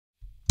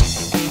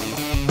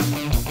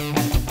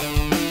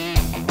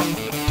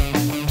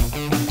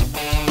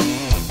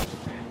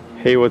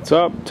Hey, what's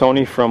up?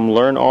 Tony from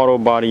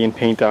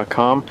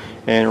LearnAutoBodyAndPaint.com,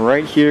 and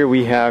right here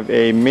we have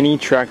a mini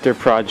tractor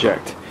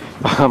project.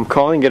 I'm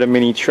calling it a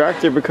mini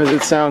tractor because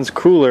it sounds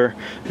cooler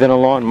than a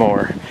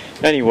lawnmower.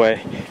 Anyway,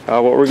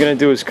 what we're going to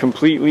do is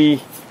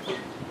completely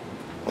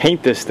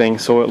paint this thing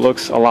so it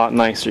looks a lot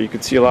nicer. You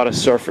can see a lot of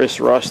surface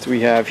rust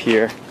we have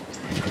here.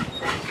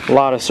 A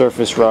lot of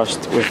surface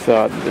rust with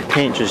the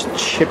paint just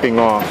chipping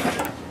off.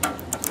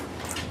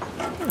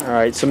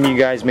 Alright, some of you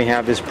guys may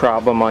have this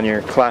problem on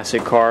your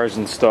classic cars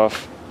and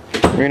stuff.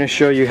 We're going to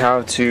show you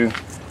how to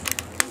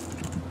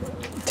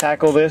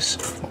tackle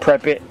this,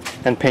 prep it,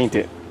 and paint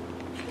it.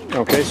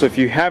 Okay, so if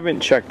you haven't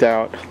checked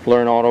out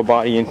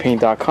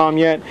LearnAutoBodyAndPaint.com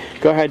yet,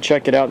 go ahead,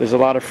 check it out. There's a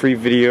lot of free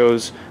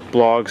videos,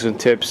 blogs, and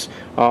tips.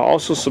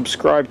 Also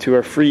subscribe to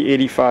our free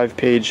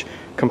 85-page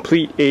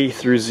complete A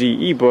through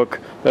Z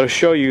ebook that'll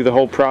show you the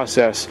whole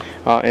process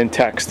in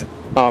text.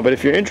 But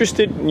if you're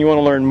interested and you want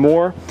to learn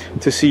more,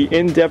 to see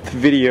in-depth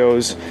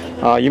videos,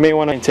 you may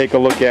want to take a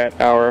look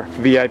at our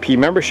VIP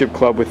membership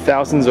club with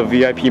thousands of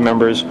VIP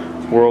members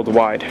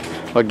worldwide.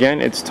 Again,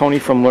 it's Tony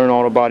from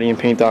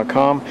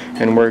LearnAutoBodyAndPaint.com,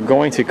 and we're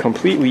going to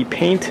completely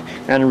paint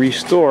and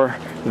restore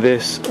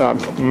this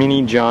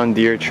mini John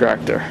Deere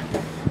tractor.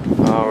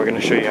 We're going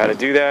to show you how to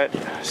do that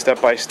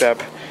step by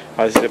step.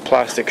 This is a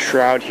plastic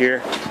shroud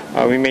here.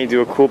 We may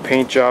do a cool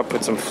paint job,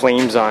 put some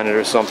flames on it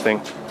or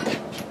something,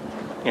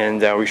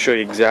 and we show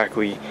you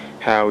exactly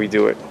how we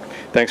do it.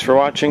 Thanks for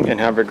watching and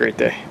have a great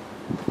day.